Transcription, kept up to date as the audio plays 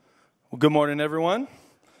Well, good morning, everyone.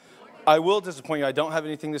 I will disappoint you. I don't have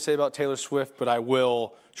anything to say about Taylor Swift, but I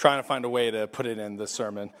will try to find a way to put it in the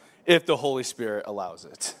sermon if the Holy Spirit allows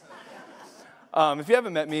it. If you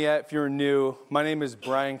haven't met me yet, if you're new, my name is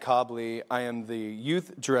Bryan Cobley. I am the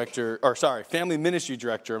family ministry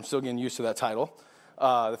director. I'm still getting used to that title.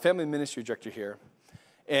 The family ministry director here.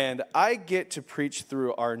 And I get to preach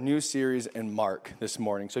through our new series in Mark this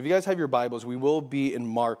morning. So if you guys have your Bibles, we will be in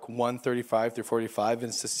Mark 1:35 through 45. And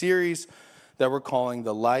it's a series that we're calling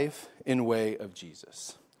The Life and Way of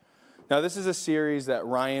Jesus. Now, this is a series that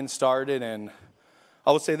Ryan started, and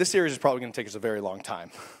I would say this series is probably going to take us a very long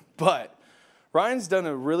time. But Ryan's done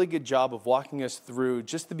a really good job of walking us through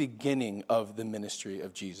just the beginning of the ministry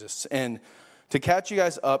of Jesus. And to catch you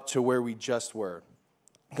guys up to where we just were,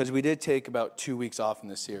 because we did take about 2 weeks off in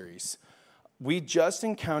this series. We just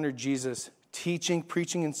encountered Jesus teaching,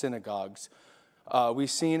 preaching in synagogues. We've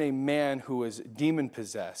seen a man who was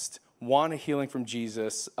demon-possessed, want a healing from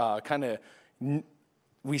Jesus.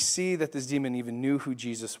 We see that this demon even knew who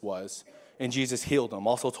Jesus was, and Jesus healed him,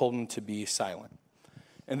 also told him to be silent.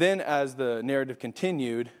 And then as the narrative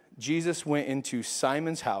continued, Jesus went into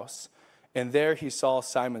Simon's house, and there he saw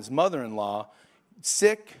Simon's mother-in-law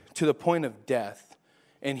sick to the point of death.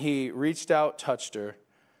 And he reached out, touched her,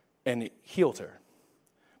 and healed her.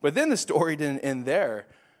 But then the story didn't end there.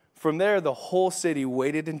 From there, the whole city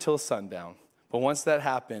waited until sundown. But once that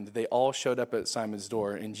happened, they all showed up at Simon's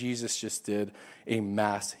door, and Jesus just did a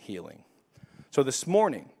mass healing. So this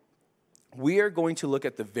morning, we are going to look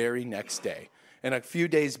at the very next day and a few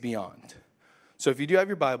days beyond. So if you do have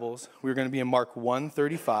your Bibles, we're going to be in Mark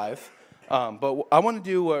 1:35. But I want to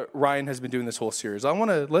do what Ryan has been doing this whole series.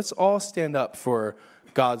 Let's all stand up for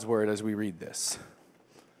God's word as we read this.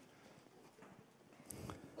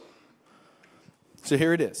 So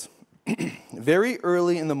here it is. Very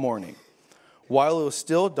early in the morning, while it was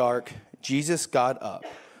still dark, Jesus got up,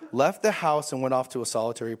 left the house, and went off to a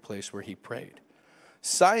solitary place where he prayed.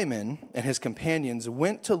 Simon and his companions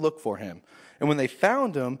went to look for him, and when they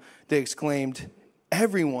found him, they exclaimed,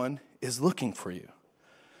 "Everyone is looking for you."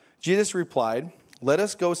 Jesus replied, "Let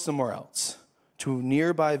us go somewhere else, to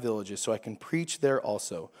nearby villages, so I can preach there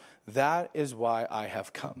also. That is why I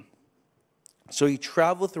have come." So he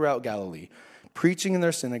traveled throughout Galilee, preaching in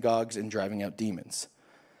their synagogues and driving out demons.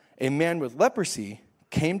 A man with leprosy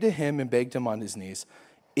came to him and begged him on his knees,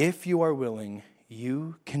 "If you are willing,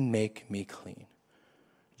 you can make me clean."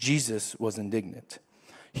 Jesus was indignant.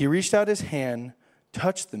 He reached out his hand,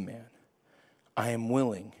 touched the man. "I am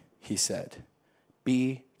willing," he said.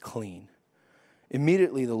 "Be clean."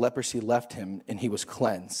 Immediately the leprosy left him and he was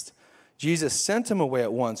cleansed. Jesus sent him away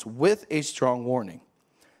at once with a strong warning.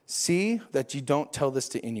 "See that you don't tell this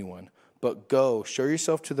to anyone, but go, show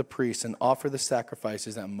yourself to the priests and offer the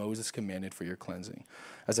sacrifices that Moses commanded for your cleansing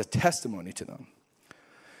as a testimony to them."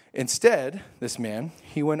 Instead, this man,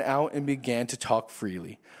 he went out and began to talk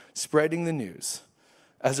freely, spreading the news.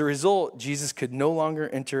 As a result, Jesus could no longer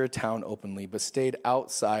enter a town openly, but stayed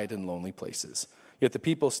outside in lonely places. Yet the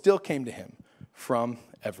people still came to him from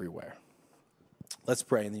everywhere. Let's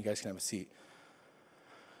pray, and then you guys can have a seat.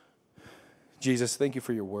 Jesus, thank you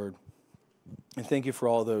for your word. And thank you for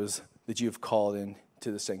all those that you have called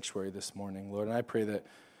into the sanctuary this morning, Lord. And I pray that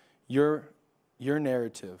your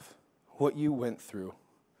narrative, what you went through,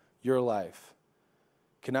 your life,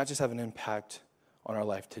 can not just have an impact on our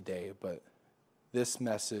life today, but this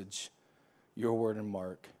message, your word in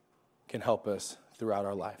Mark, can help us throughout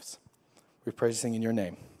our lives. We pray this thing in your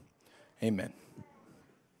name. Amen.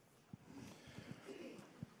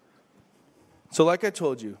 So like I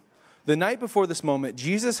told you, the night before this moment,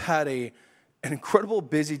 Jesus had an incredible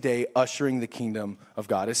busy day ushering the kingdom of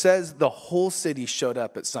God. It says the whole city showed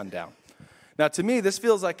up at sundown. Now to me, this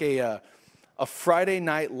feels like a Friday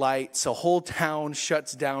night lights, a whole town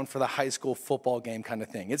shuts down for the high school football game kind of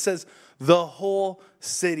thing. It says the whole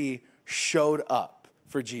city showed up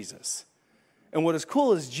for Jesus. And what is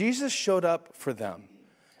cool is Jesus showed up for them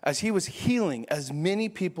as he was healing as many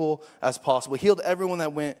people as possible. He healed everyone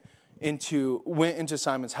that went into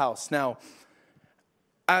Simon's house. Now,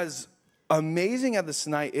 as amazing as this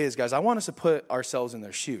night is, guys, I want us to put ourselves in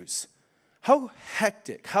their shoes. How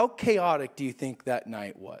hectic, how chaotic do you think that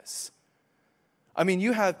night was? I mean,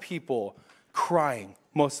 you have people crying,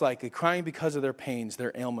 most likely, crying because of their pains,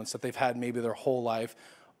 their ailments that they've had maybe their whole life,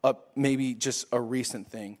 maybe just a recent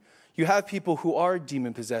thing. You have people who are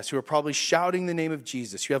demon-possessed, who are probably shouting the name of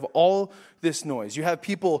Jesus. You have all this noise. You have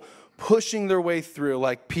people pushing their way through,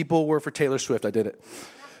 like people were for Taylor Swift. I did it.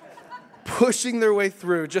 Pushing their way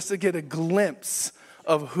through just to get a glimpse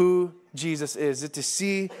of who Jesus is, to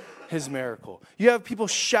see his miracle. You have people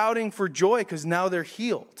shouting for joy because now they're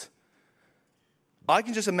healed. I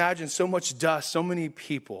can just imagine so much dust, so many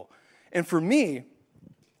people. And for me,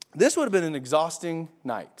 this would have been an exhausting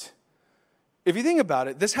night. If you think about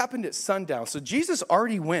it, this happened at sundown. So Jesus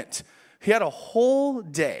already went. He had a whole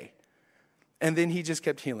day, and then he just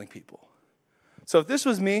kept healing people. So if this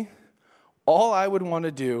was me, all I would want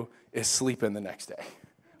to do is sleep in the next day.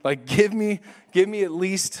 Like, give me at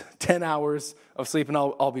least 10 hours of sleep, and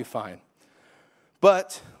I'll be fine.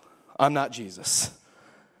 But I'm not Jesus.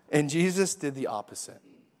 And Jesus did the opposite.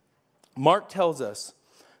 Mark tells us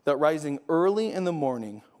that rising early in the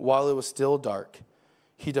morning, while it was still dark,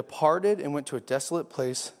 he departed and went to a desolate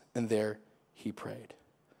place, and there he prayed.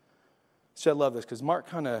 So I love this because Mark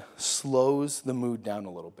kind of slows the mood down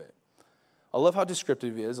a little bit. I love how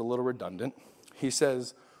descriptive he is, a little redundant. He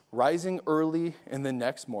says, rising early in the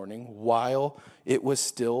next morning while it was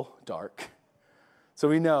still dark. So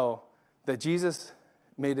we know that Jesus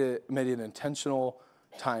made an intentional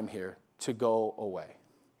time here to go away.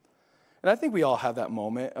 And I think we all have that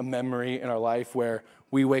moment, a memory in our life where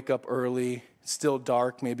we wake up early, it's still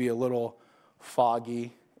dark, maybe a little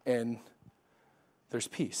foggy, and there's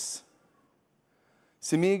peace.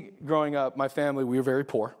 See, me growing up, my family, we were very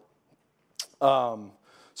poor.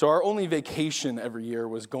 So our only vacation every year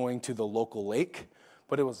was going to the local lake,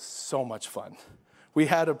 but it was so much fun. We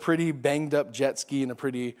had a pretty banged up jet ski and a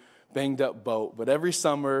pretty banged up boat, but every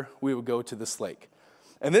summer we would go to this lake.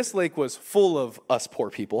 And this lake was full of us poor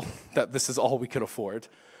people, that this is all we could afford.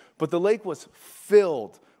 But the lake was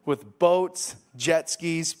filled with boats, jet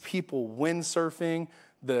skis, people windsurfing,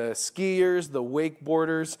 the skiers, the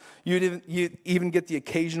wakeboarders. You'd even get the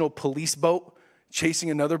occasional police boat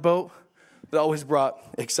chasing another boat. That always brought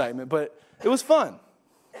excitement, but it was fun.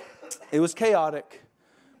 It was chaotic,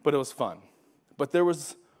 but it was fun. But there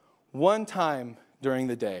was one time during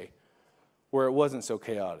the day where it wasn't so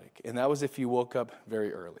chaotic, and that was if you woke up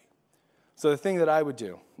very early. So the thing that I would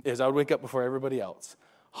do is I would wake up before everybody else,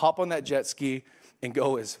 hop on that jet ski, and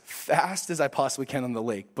go as fast as I possibly can on the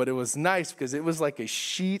lake. But it was nice because it was like a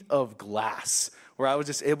sheet of glass where I was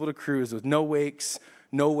just able to cruise with no wakes,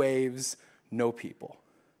 no waves, no people.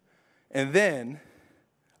 And then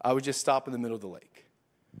I would just stop in the middle of the lake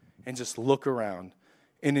and just look around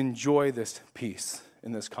and enjoy this peace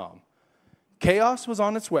and this calm. Chaos was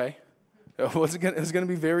on its way. It was going to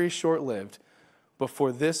be very short-lived. But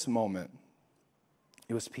for this moment,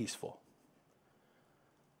 it was peaceful.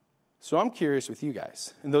 So I'm curious with you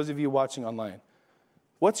guys, and those of you watching online,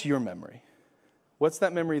 what's your memory? What's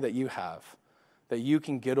that memory that you have that you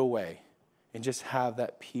can get away and just have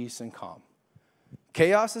that peace and calm?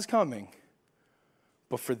 Chaos is coming,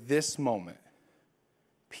 but for this moment,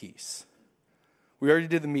 peace. We already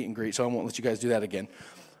did the meet and greet, so I won't let you guys do that again.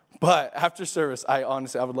 But after service, I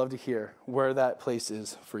would love to hear where that place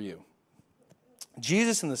is for you.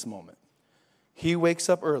 Jesus in this moment, he wakes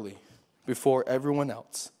up early before everyone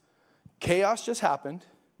else. Chaos just happened,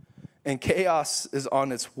 and chaos is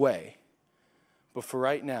on its way. But for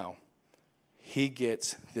right now, he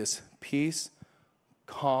gets this peace,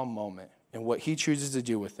 calm moment. And what he chooses to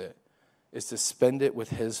do with it is to spend it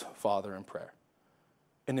with his Father in prayer,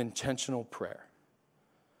 an intentional prayer.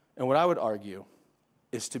 And what I would argue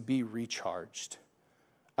is to be recharged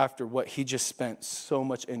after what he just spent so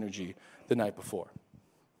much energy the night before.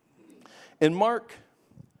 In Mark,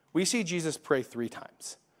 we see Jesus pray 3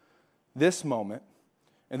 times. This moment,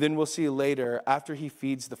 and then we'll see later after he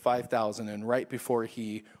feeds the 5,000 and right before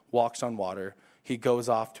he walks on water, he goes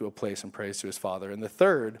off to a place and prays to his Father. And the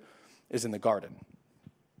third is in the garden,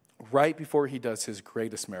 right before he does his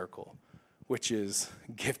greatest miracle, which is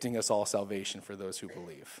gifting us all salvation for those who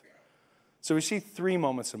believe. So we see 3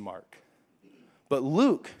 moments in Mark. But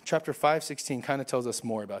Luke, chapter 5:16, kind of tells us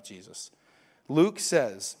more about Jesus. Luke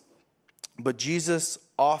says, but Jesus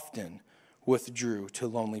often withdrew to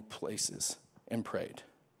lonely places and prayed.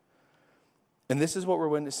 And this is what we're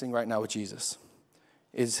witnessing right now with Jesus,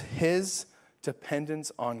 is his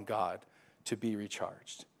dependence on God to be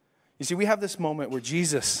recharged. You see, we have this moment where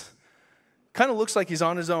Jesus kind of looks like he's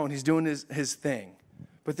on his own. He's doing his thing.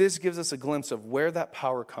 But this gives us a glimpse of where that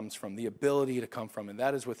power comes from, the ability to come from, and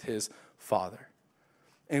that is with his Father.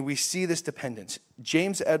 And we see this dependence.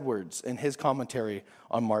 James Edwards, in his commentary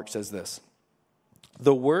on Mark, says this: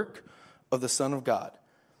 the work of the Son of God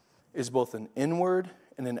is both an inward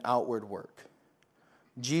and an outward work.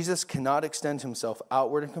 Jesus cannot extend himself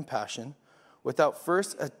outward in compassion without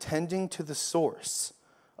first attending to the source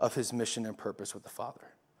of his mission and purpose with the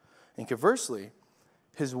Father. And conversely,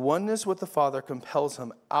 his oneness with the Father compels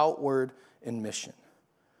him outward in mission.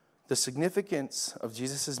 The significance of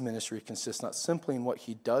Jesus' ministry consists not simply in what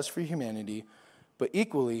he does for humanity, but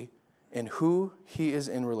equally in who he is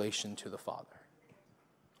in relation to the Father.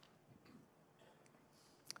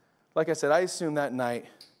 Like I said, I assume that night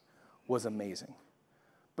was amazing.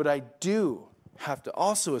 But I do have to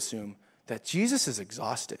also assume that Jesus is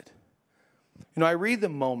exhausted. I read the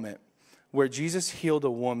moment where Jesus healed a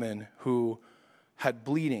woman who had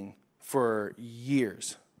bleeding for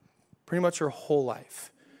years, pretty much her whole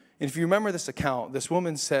life. And if you remember this account, this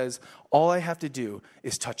woman says, all I have to do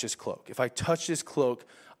is touch his cloak. If I touch his cloak,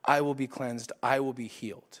 I will be cleansed, I will be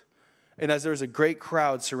healed. And as there was a great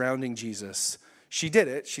crowd surrounding Jesus, she did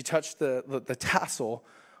it. She touched the tassel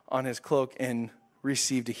on his cloak and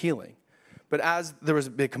received a healing. But as there was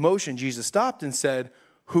a big commotion, Jesus stopped and said,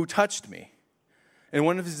 who touched me? And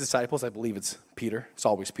one of his disciples, I believe it's Peter, it's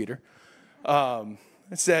always Peter,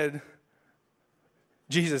 said,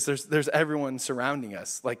 Jesus, there's everyone surrounding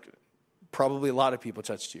us. Like, probably a lot of people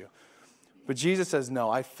touched you. But Jesus says, no,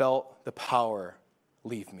 I felt the power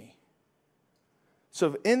leave me.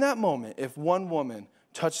 So in that moment, if one woman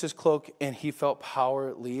touched his cloak and he felt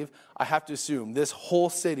power leave, I have to assume this whole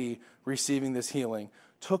city receiving this healing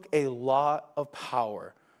took a lot of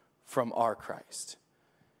power from our Christ.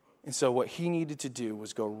 And so what he needed to do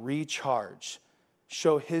was go recharge,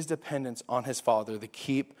 show his dependence on his Father to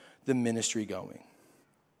keep the ministry going.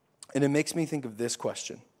 And it makes me think of this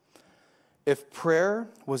question. If prayer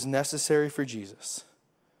was necessary for Jesus,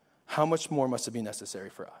 how much more must it be necessary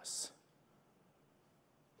for us?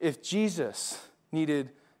 If Jesus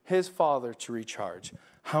needed his Father to recharge,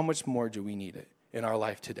 how much more do we need it in our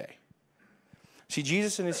life today? See,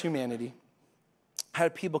 Jesus in his humanity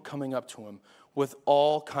had people coming up to him with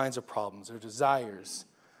all kinds of problems, their desires,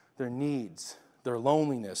 their needs, their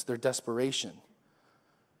loneliness, their desperation.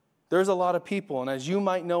 There's a lot of people, and as you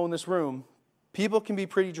might know in this room, people can be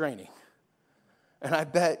pretty draining. And I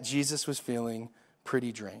bet Jesus was feeling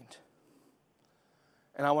pretty drained.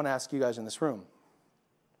 And I want to ask you guys in this room,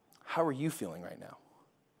 how are you feeling right now?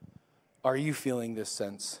 Are you feeling this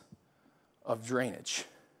sense of drainage?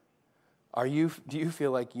 Do you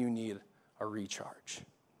feel like you need a recharge?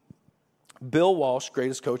 Bill Walsh,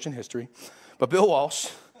 greatest coach in history, but Bill Walsh,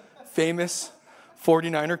 famous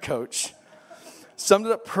 49er coach, summed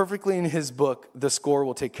it up perfectly in his book, The Score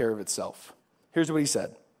Will Take Care of Itself. Here's what he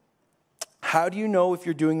said. How do you know if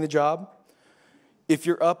you're doing the job? If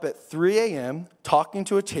you're up at 3 a.m. talking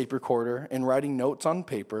to a tape recorder and writing notes on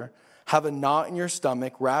paper, have a knot in your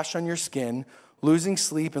stomach, rash on your skin, losing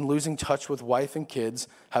sleep and losing touch with wife and kids,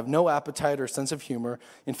 have no appetite or sense of humor,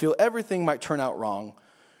 and feel everything might turn out wrong,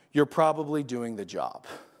 you're probably doing the job.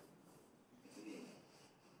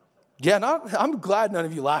 Yeah, I'm glad none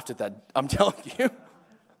of you laughed at that. I'm telling you.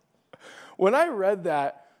 When I read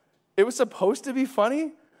that, it was supposed to be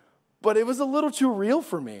funny, but it was a little too real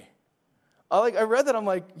for me. I read that, I'm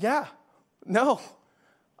like, yeah, no,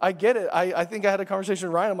 I get it. I think I had a conversation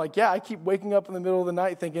with Ryan. I'm like, yeah, I keep waking up in the middle of the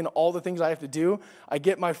night thinking all the things I have to do. I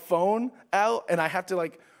get my phone out, and I have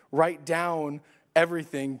to write down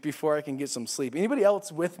everything before I can get some sleep. Anybody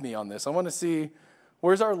else with me on this? I want to see,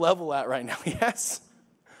 where's our level at right now? Yes?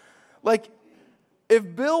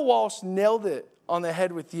 If Bill Walsh nailed it on the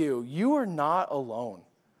head with you, you are not alone.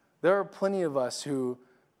 There are plenty of us who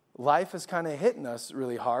life is kind of hitting us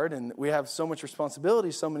really hard, and we have so much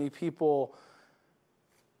responsibility, so many people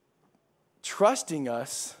trusting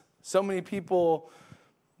us, so many people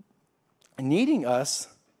needing us,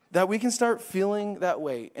 that we can start feeling that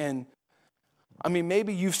way. And I mean,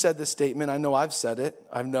 maybe you've said this statement. I know I've said it.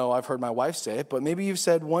 I know I've heard my wife say it, but maybe you've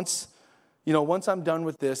said once I'm done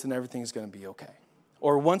with this, then everything's going to be okay.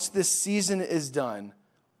 Or once this season is done,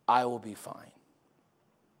 I will be fine.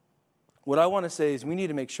 What I want to say is we need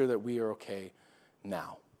to make sure that we are okay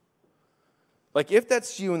now. If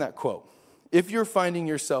that's you in that quote, if you're finding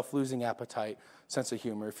yourself losing appetite, sense of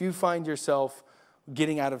humor, if you find yourself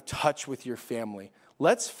getting out of touch with your family,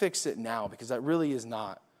 let's fix it now, because that really is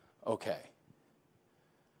not okay.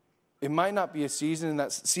 It might not be a season, and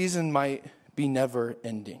that season might be never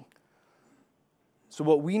ending. So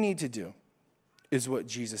what we need to do is what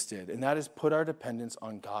Jesus did, and that is put our dependence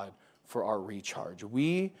on God for our recharge.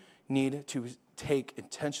 We need to take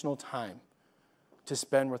intentional time to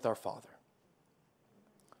spend with our Father.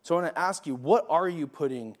 So I want to ask you, what are you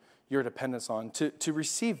putting your dependence on to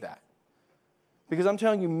receive that? Because I'm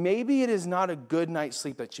telling you, maybe it is not a good night's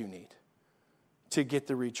sleep that you need to get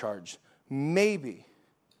the recharge. Maybe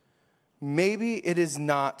it is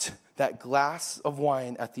not that glass of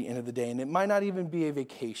wine at the end of the day, and it might not even be a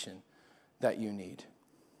vacation that you need.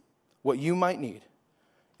 What you might need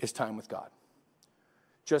is time with God.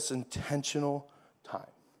 Just intentional time.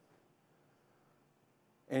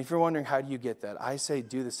 And if you're wondering, how do you get that? I say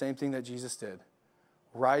do the same thing that Jesus did.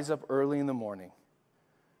 Rise up early in the morning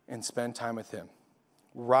and spend time with him.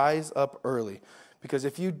 Rise up early. Because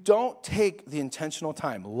if you don't take the intentional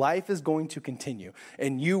time, life is going to continue,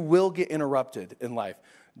 and you will get interrupted in life,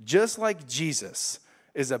 just like Jesus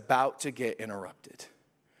is about to get interrupted.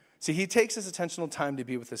 See, he takes his intentional time to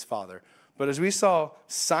be with his Father. But as we saw,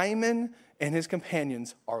 Simon and his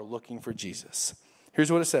companions are looking for Jesus.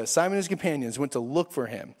 Here's what it says. Simon and his companions went to look for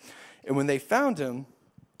him. And when they found him,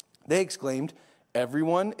 they exclaimed,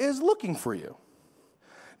 "Everyone is looking for you."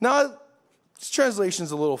 Now, this translation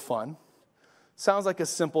is a little fun. Sounds like a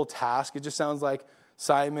simple task. It just sounds like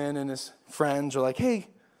Simon and his friends are like, "Hey,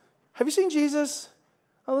 have you seen Jesus?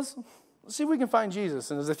 Oh, let's see if we can find Jesus."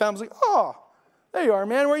 And as they found him, it's like, "Oh, there you are,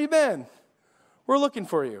 man. Where you been? We're looking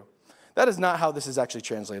for you." That is not how this is actually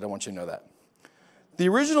translated. I want you to know that. The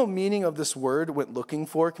original meaning of this word, "went looking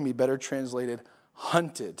for," can be better translated,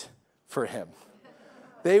 "hunted for him."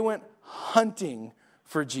 They went hunting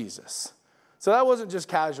for Jesus. So that wasn't just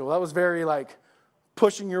casual. That was very like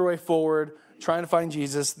pushing your way forward, trying to find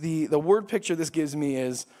Jesus. The word picture this gives me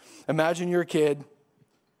is, imagine you're a kid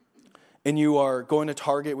and you are going to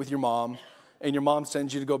Target with your mom, and your mom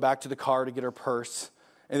sends you to go back to the car to get her purse.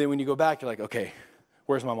 And then when you go back, you're like, okay,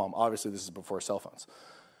 where's my mom? Obviously, this is before cell phones.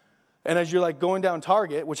 And as you're like going down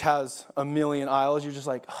Target, which has a million aisles, you're just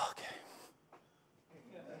like, oh,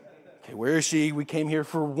 okay, where is she? We came here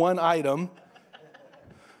for one item.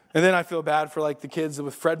 And then I feel bad for like the kids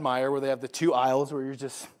with Fred Meyer where they have the 2 aisles where you're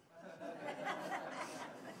just...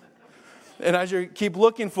 And as you keep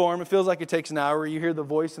looking for him, it feels like it takes an hour. You hear the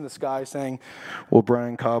voice in the sky saying, "Will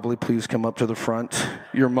Bryan Cobley please come up to the front?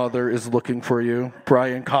 Your mother is looking for you.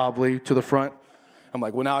 Bryan Cobley to the front." I'm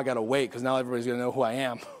like, well, now I got to wait because now everybody's going to know who I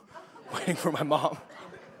am. Waiting for my mom.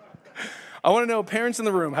 I want to know, parents in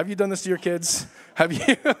the room, have you done this to your kids? Have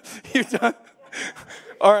you? You've done?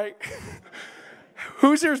 All right.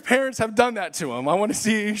 Whose here's parents have done that to them? I want to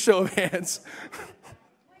see a show of hands.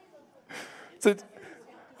 So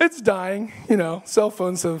it's dying, Cell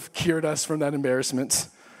phones have cured us from that embarrassment.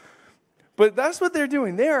 But that's what they're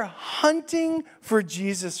doing. They are hunting for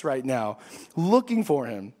Jesus right now, looking for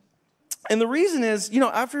him. And the reason is,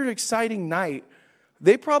 after an exciting night,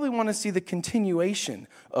 they probably want to see the continuation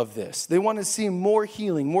of this. They want to see more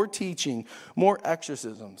healing, more teaching, more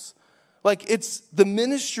exorcisms. Like the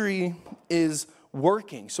ministry is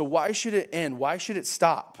working. So why should it end? Why should it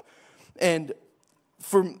stop? And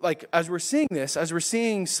as we're seeing this, as we're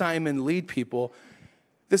seeing Simon lead people,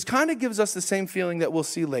 this kind of gives us the same feeling that we'll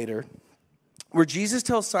see later, where Jesus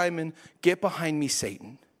tells Simon, "Get behind me,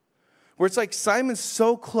 Satan." Where it's like Simon's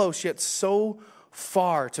so close, yet so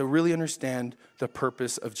far to really understand the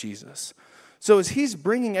purpose of Jesus. So as he's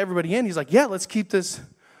bringing everybody in, he's like, yeah, let's keep this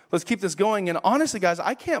going. And honestly, guys,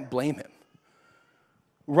 I can't blame him.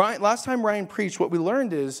 Last time Ryan preached, what we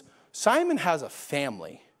learned is Simon has a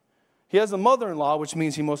family. He has a mother-in-law, which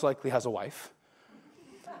means he most likely has a wife.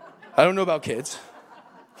 I don't know about kids.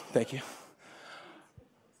 Thank you.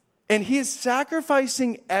 And he is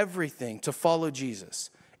sacrificing everything to follow Jesus.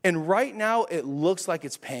 And right now, it looks like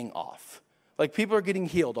it's paying off. Like people are getting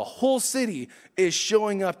healed. A whole city is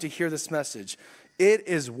showing up to hear this message. It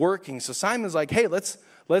is working. So Simon's like, hey, let's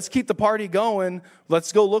keep the party going.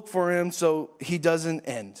 Let's go look for him so he doesn't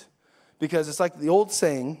end. Because it's like the old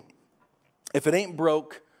saying, if it ain't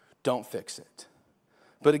broke, don't fix it.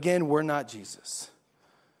 But again, we're not Jesus.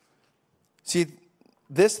 See,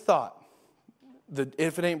 this thought,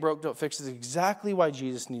 if it ain't broke, don't fix it, is exactly why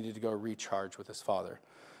Jesus needed to go recharge with his Father.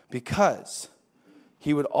 Because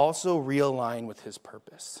he would also realign with his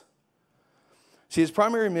purpose. See, his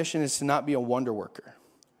primary mission is to not be a wonder worker,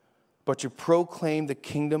 but to proclaim the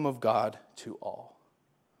kingdom of God to all.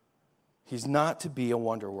 He's not to be a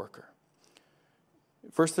wonder worker.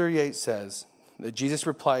 Verse 38 says that Jesus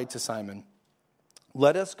replied to Simon,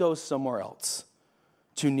 "Let us go somewhere else,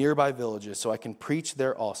 to nearby villages, so I can preach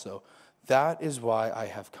there also. That is why I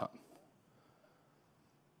have come."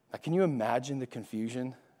 Now, can you imagine the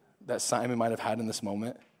confusion that Simon might have had in this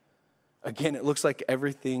moment? Again, it looks like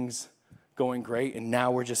everything's going great, and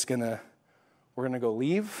now we're gonna go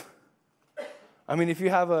leave. I mean, if you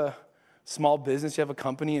have a small business, you have a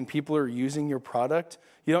company, and people are using your product,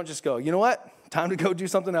 you don't just go, you know what? Time to go do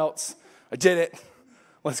something else. I did it.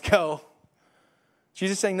 Let's go.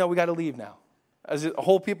 Jesus is saying, no, we got to leave now. As the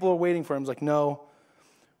whole people are waiting for him, he's like, no,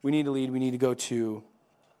 we need to leave. We need to go to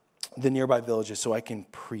the nearby villages so I can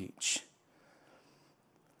preach.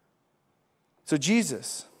 So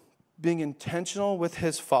Jesus, being intentional with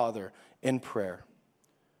his Father in prayer,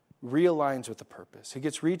 realigns with the purpose. He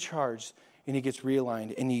gets recharged and he gets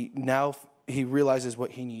realigned, and he realizes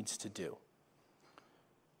what he needs to do.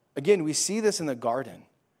 Again, we see this in the garden.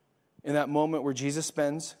 In that moment where Jesus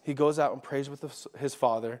he goes out and prays with his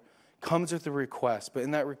Father, comes with a request. But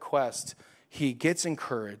in that request, he gets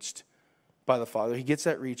encouraged by the Father. He gets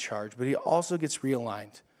that recharge, but he also gets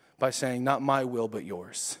realigned by saying, not my will, but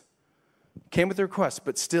yours. Came with a request,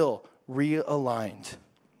 but still realigned.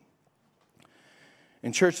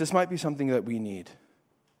 In church, this might be something that we need.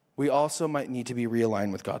 We also might need to be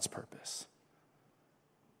realigned with God's purpose.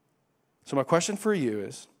 So my question for you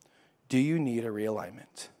is, do you need a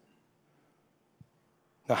realignment?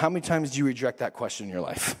 Now, how many times do you reject that question in your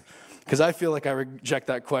life? Because I feel like I reject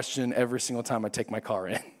that question every single time I take my car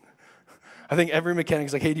in. I think every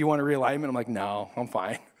mechanic's like, hey, do you want a realignment? I'm like, no, I'm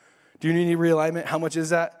fine. Do you need a realignment? How much is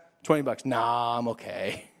that? $20. Nah, I'm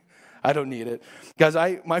okay. I don't need it. Guys,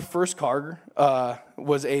 my first car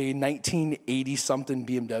was a 1980-something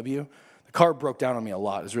BMW. The car broke down on me a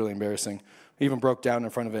lot. It was really embarrassing. It even broke down in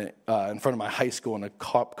front of my high school, and a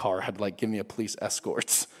cop car had to give me a police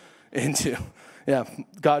escort into. Yeah,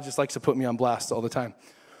 God just likes to put me on blast all the time.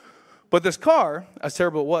 But this car, as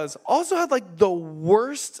terrible it was, also had the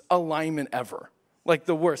worst alignment ever.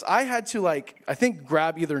 The worst. I had to I think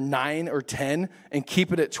grab either 9 or 10 and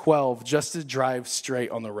keep it at 12 just to drive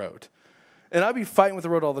straight on the road. And I'd be fighting with the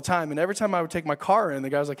road all the time. And every time I would take my car in, the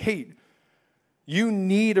guy was like, hey, you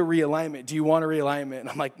need a realignment. Do you want a realignment? And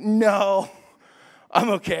I'm like, no, I'm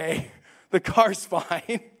okay. The car's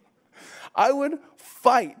fine. I would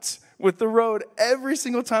fight with the road every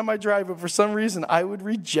single time I drive, but for some reason, I would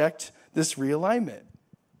reject this realignment.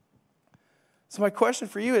 So my question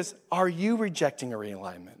for you is, are you rejecting a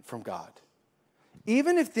realignment from God?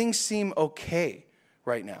 Even if things seem okay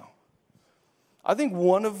right now. I think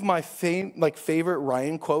one of my favorite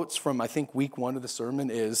Ryan quotes from, I think, week 1 of the sermon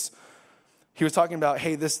is, he was talking about,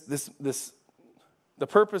 hey, the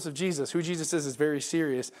purpose of Jesus, who Jesus is very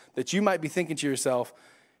serious, that you might be thinking to yourself,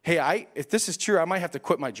 hey, if this is true, I might have to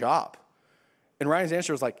quit my job. And Ryan's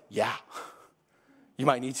answer was yeah, you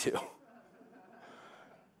might need to.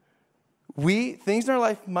 Things in our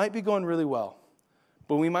life might be going really well,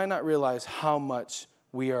 but we might not realize how much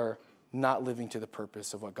we are not living to the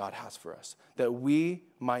purpose of what God has for us, that we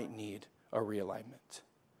might need a realignment.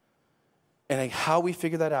 And how we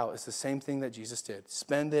figure that out is the same thing that Jesus did.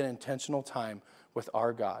 Spend an intentional time with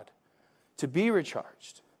our God to be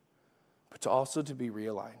recharged, but to also to be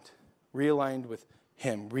realigned with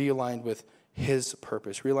him, realigned with his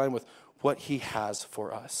purpose, realigned with what he has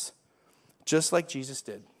for us, just like Jesus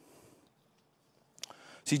did.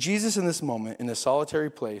 See, Jesus in this moment, in a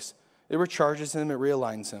solitary place, it recharges him, it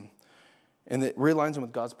realigns him, and it realigns him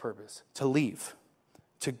with God's purpose, to leave,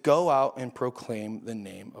 to go out and proclaim the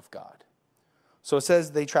name of God. So it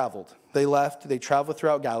says they traveled. They left. They traveled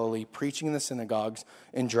throughout Galilee, preaching in the synagogues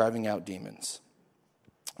and driving out demons.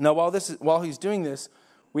 Now, while he's doing this,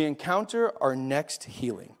 we encounter our next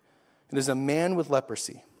healing. It is a man with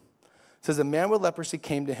leprosy. It says a man with leprosy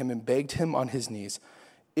came to him and begged him on his knees,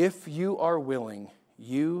 if you are willing,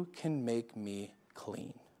 you can make me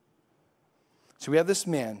clean. So we have this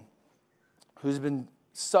man who's been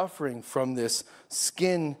suffering from this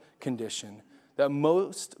skin condition that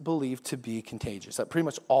most believe to be contagious, that pretty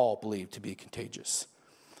much all believe to be contagious.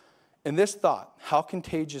 And this thought, how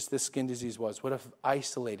contagious this skin disease was, would have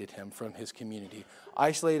isolated him from his community,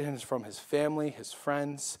 isolated him from his family, his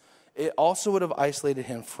friends. It also would have isolated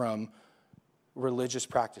him from religious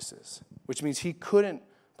practices, which means he couldn't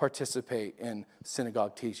participate in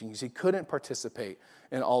synagogue teachings. He couldn't participate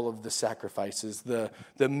in all of the sacrifices, the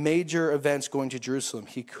major events going to Jerusalem.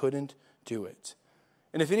 He couldn't do it.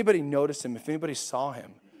 And if anybody noticed him, if anybody saw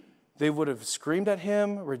him, they would have screamed at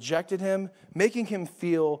him, rejected him, making him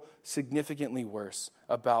feel significantly worse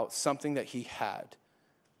about something that he had.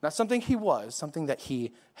 Not something he was, something that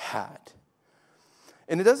he had.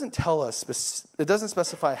 And it doesn't tell us, it doesn't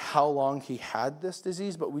specify how long he had this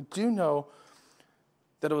disease, but we do know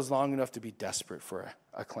that it was long enough to be desperate for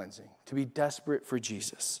a cleansing, to be desperate for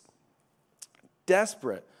Jesus.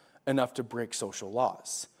 Desperate enough to break social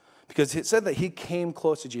laws. Because it said that he came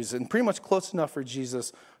close to Jesus, and pretty much close enough for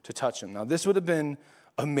Jesus to touch him. Now, this would have been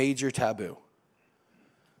a major taboo.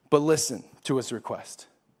 But listen to his request.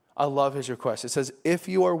 I love his request. It says, if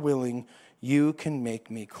you are willing, you can make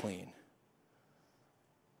me clean.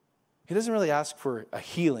 He doesn't really ask for a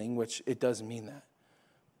healing, which it does mean that.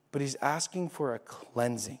 But he's asking for a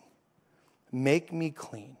cleansing. Make me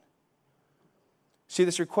clean. See,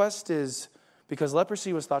 this request is because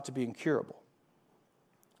leprosy was thought to be incurable.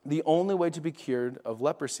 The only way to be cured of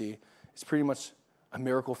leprosy is pretty much a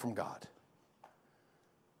miracle from God.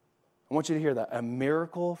 I want you to hear that. A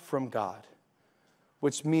miracle from God.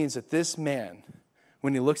 Which means that this man,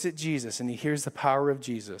 when he looks at Jesus and he hears the power of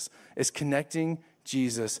Jesus, is connecting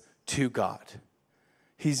Jesus to God.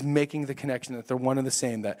 He's making the connection that they're one and the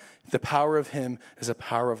same, that the power of him is a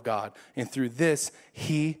power of God. And through this,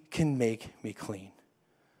 he can make me clean.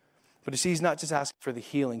 But you see, he's not just asking for the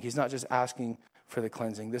healing. He's not just asking for the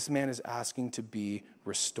cleansing. This man is asking to be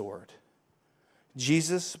restored.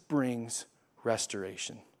 Jesus brings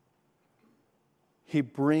restoration. He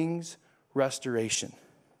brings restoration.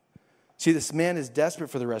 See, this man is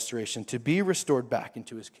desperate for the restoration, to be restored back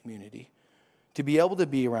into his community, to be able to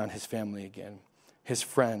be around his family again, his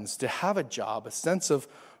friends, to have a job, a sense of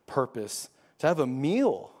purpose, to have a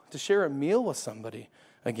meal, to share a meal with somebody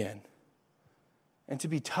again, and to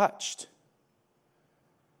be touched.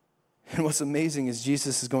 And what's amazing is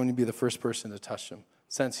Jesus is going to be the first person to touch him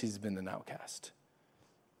since he's been an outcast.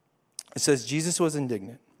 It says Jesus was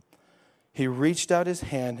indignant. He reached out his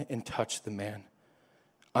hand and touched the man.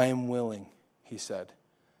 I am willing, he said.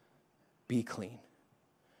 Be clean.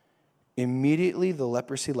 Immediately the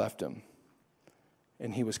leprosy left him,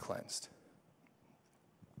 and he was cleansed.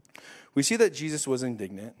 We see that Jesus was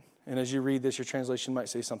indignant, and as you read this, your translation might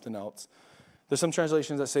say something else. There's some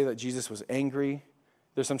translations that say that Jesus was angry.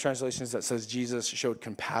 There's some translations that says Jesus showed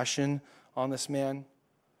compassion on this man.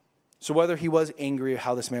 So whether he was angry at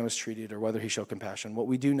how this man was treated or whether he showed compassion, what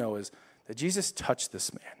we do know is that Jesus touched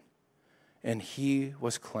this man, and he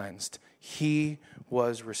was cleansed. He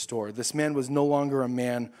was restored. This man was no longer a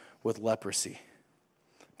man with leprosy.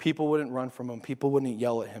 People wouldn't run from him. People wouldn't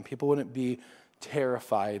yell at him. People wouldn't be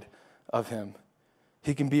terrified of him.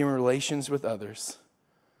 He can be in relations with others.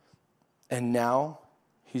 And now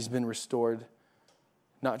he's been restored,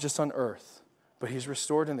 not just on earth, but he's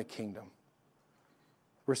restored in the kingdom.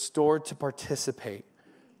 Restored to participate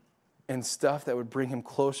in stuff that would bring him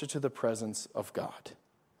closer to the presence of God.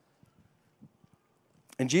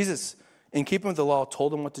 And Jesus, in keeping with the law,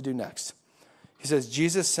 told him what to do next. He says,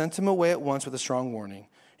 Jesus sent him away at once with a strong warning.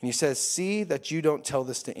 And he says, see that you don't tell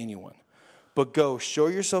this to anyone, but go, show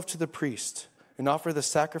yourself to the priest and offer the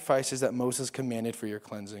sacrifices that Moses commanded for your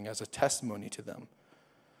cleansing as a testimony to them.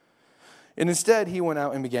 And instead, he went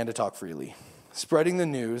out and began to talk freely, spreading the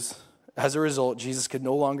news. As a result, Jesus could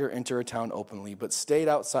no longer enter a town openly, but stayed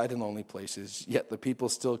outside in lonely places, yet the people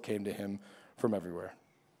still came to him from everywhere.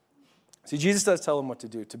 See, Jesus does tell him what to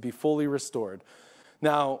do, to be fully restored.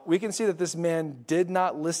 Now, we can see that this man did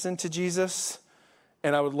not listen to Jesus,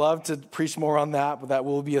 and I would love to preach more on that, but that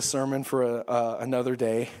will be a sermon for another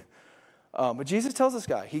day. But Jesus tells this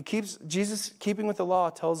guy, Jesus, keeping with the law,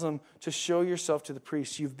 tells him to show yourself to the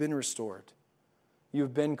priest. You've been restored.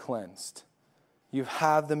 You've been cleansed. You've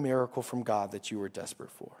had the miracle from God that you were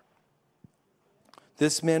desperate for.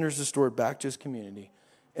 This man is restored back to his community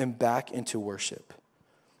and back into worship.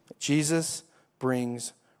 Jesus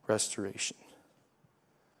brings restoration.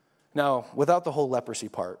 Now, without the whole leprosy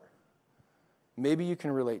part, maybe you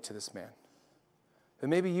can relate to this man. But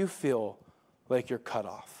maybe you feel like you're cut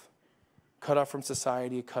off from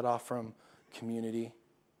society, cut off from community,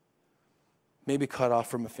 maybe cut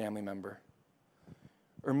off from a family member.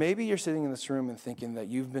 Or maybe you're sitting in this room and thinking that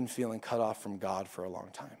you've been feeling cut off from God for a long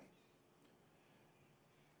time.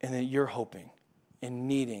 And that you're hoping and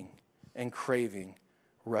needing and craving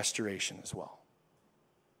restoration as well.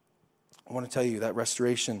 I want to tell you that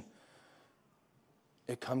restoration,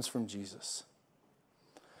 it comes from Jesus.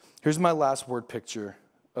 Here's my last word picture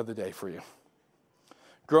of the day for you.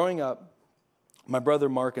 Growing up, my brother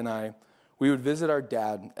Mark and I, we would visit our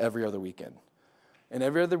dad every other weekend. And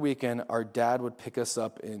every other weekend, our dad would pick us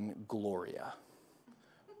up in Gloria.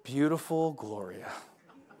 Beautiful Gloria.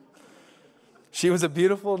 She was a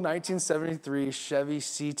beautiful 1973 Chevy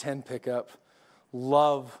C10 pickup.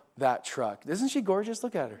 Love that truck. Isn't she gorgeous?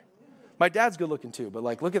 Look at her. My dad's good looking too, but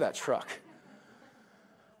look at that truck.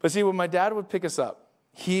 But see, when my dad would pick us up,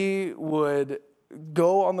 he would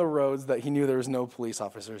go on the roads that he knew there was no police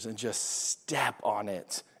officers and just step on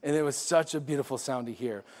it. And it was such a beautiful sound to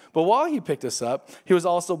hear. But while he picked us up, he was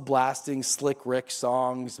also blasting Slick Rick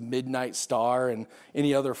songs, Midnight Star, and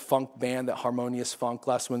any other funk band that Harmonious Funk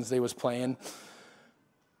last Wednesday was playing.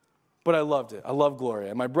 But I loved it. I love Gloria.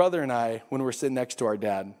 And my brother and I, when we were sitting next to our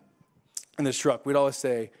dad in this truck, we'd always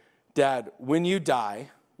say, Dad, when you die,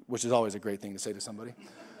 which is always a great thing to say to somebody,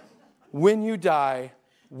 when you die,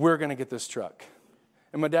 we're going to get this truck.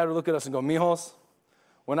 And my dad would look at us and go, Mijos,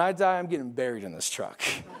 when I die, I'm getting buried in this truck.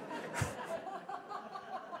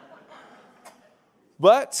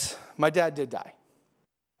 But my dad did die.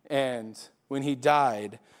 And when he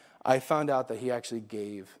died, I found out that he actually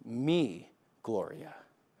gave me Gloria.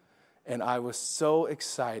 And I was so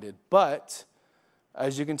excited. But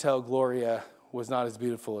as you can tell, Gloria was not as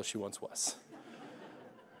beautiful as she once was.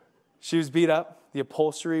 She was beat up. The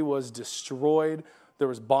upholstery was destroyed. There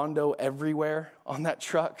was Bondo everywhere on that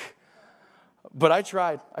truck. But I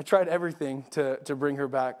tried everything to bring her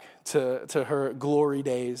back to her glory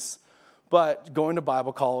days. But going to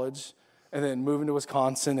Bible college and then moving to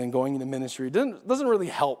Wisconsin and going into ministry doesn't really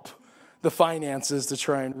help the finances to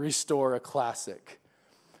try and restore a classic.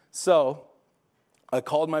 So I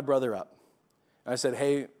called my brother up. And I said,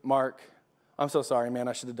 hey, Mark, I'm so sorry, man.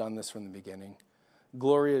 I should have done this from the beginning.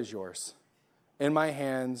 Gloria is yours. In my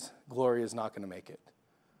hands, Gloria is not going to make it.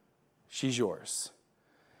 She's yours.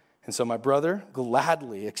 And so my brother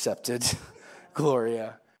gladly accepted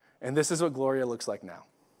Gloria. And this is what Gloria looks like now.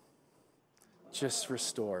 Just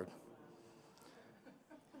restored.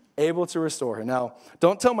 Able to restore her. Now,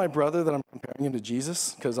 don't tell my brother that I'm comparing him to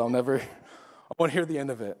Jesus, because I won't hear the end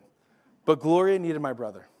of it. But Gloria needed my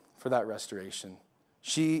brother for that restoration.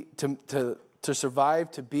 She, to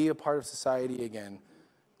survive, to be a part of society again,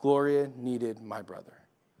 Gloria needed my brother.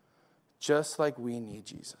 Just like we need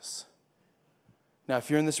Jesus. Now, if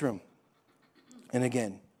you're in this room, and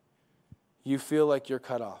again, you feel like you're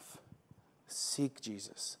cut off, seek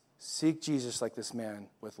Jesus. Seek Jesus like this man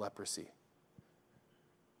with leprosy.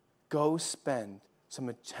 Go spend some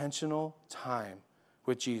intentional time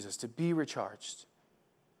with Jesus to be recharged,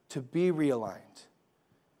 to be realigned,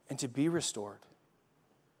 and to be restored.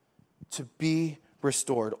 To be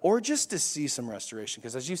restored, or just to see some restoration.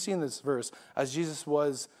 Because as you see in this verse, as Jesus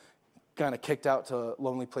was kind of kicked out to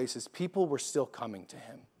lonely places, people were still coming to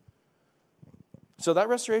him. So that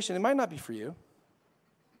restoration, it might not be for you.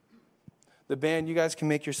 The band, you guys can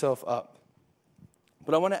make yourself up.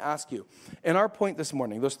 But I want to ask you, in our point this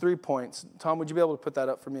morning, those 3 points, Tom, would you be able to put that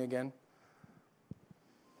up for me again?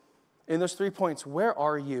 In those 3 points, where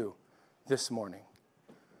are you this morning?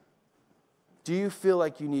 Do you feel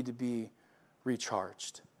like you need to be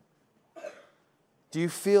recharged? Do you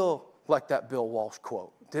feel like that Bill Walsh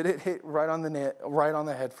quote? Did it hit right on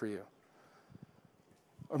the head for you?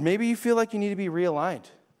 Or maybe you feel like you need to be realigned,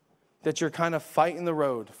 that you're kind of fighting the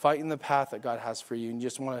road, fighting the path that God has for you, and you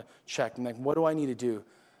just want to check, and like, what do I need to do?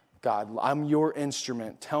 God, I'm your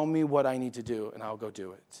instrument. Tell me what I need to do, and I'll go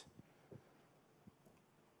do it.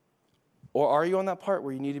 Or are you on that part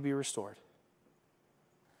where you need to be restored?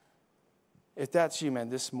 If that's you, man,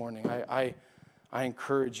 this morning, I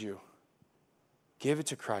encourage you, give it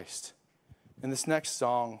to Christ. In this next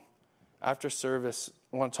song, after service,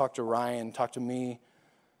 I want to talk to Ryan, talk to me.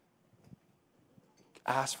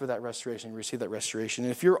 Ask for that restoration, receive that restoration.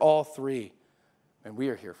 And if you're all 3, man, we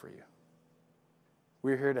are here for you.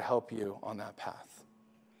 We're here to help you on that path.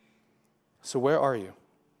 So where are you?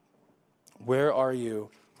 Where are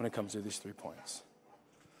you when it comes to these 3 points?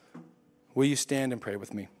 Will you stand and pray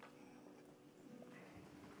with me?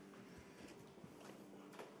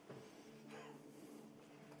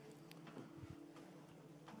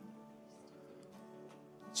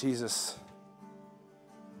 Jesus,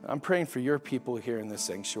 I'm praying for your people here in this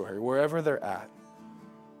sanctuary, wherever they're at,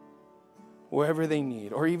 wherever they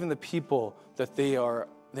need, or even the people that they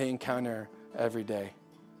encounter every day.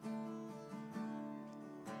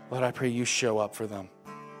 Lord, I pray you show up for them.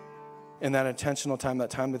 In that intentional time, that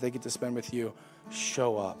time that they get to spend with you,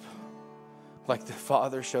 show up. Like the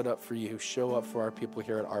Father showed up for you, show up for our people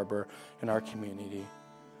here at Arbor in our community.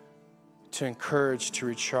 To encourage, to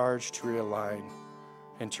recharge, to realign,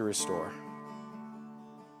 and to restore.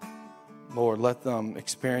 Lord, let them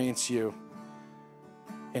experience you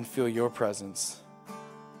and feel your presence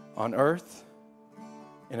on earth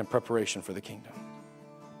and in preparation for the kingdom.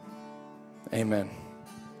 Amen.